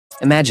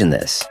Imagine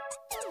this.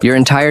 Your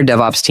entire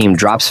DevOps team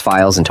drops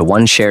files into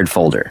one shared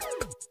folder.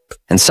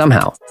 And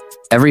somehow,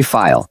 every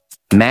file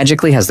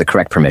magically has the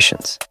correct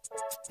permissions.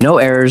 No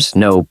errors,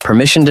 no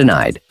permission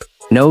denied,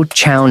 no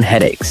chown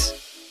headaches.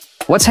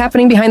 What's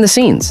happening behind the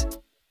scenes?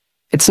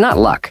 It's not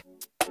luck.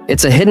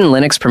 It's a hidden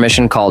Linux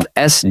permission called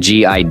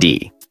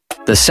SGID,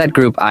 the set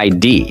group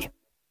ID.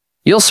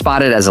 You'll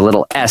spot it as a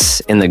little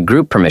S in the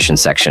group permission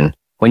section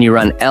when you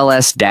run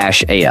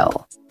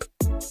ls-al.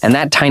 And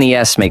that tiny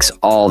S makes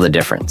all the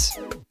difference.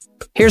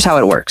 Here's how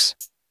it works.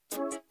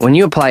 When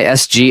you apply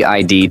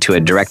SGID to a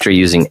directory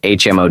using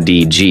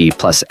chmod g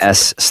plus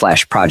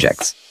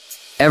s/projects,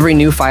 every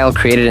new file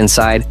created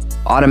inside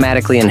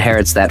automatically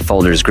inherits that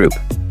folder's group.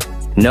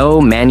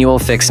 No manual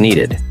fix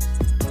needed.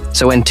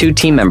 So when two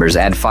team members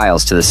add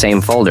files to the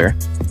same folder,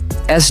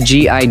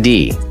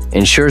 SGID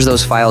ensures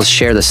those files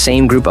share the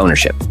same group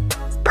ownership,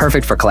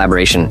 perfect for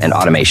collaboration and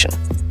automation.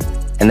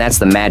 And that's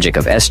the magic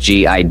of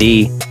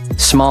SGID,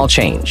 small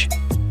change,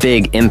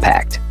 big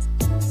impact.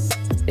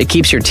 It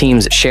keeps your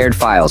team's shared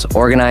files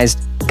organized,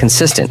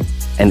 consistent,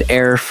 and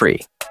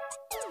error-free.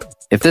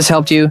 If this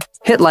helped you,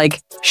 hit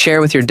like,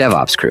 share with your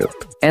DevOps crew,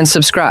 and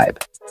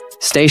subscribe.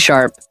 Stay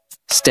sharp,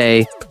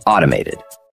 stay automated.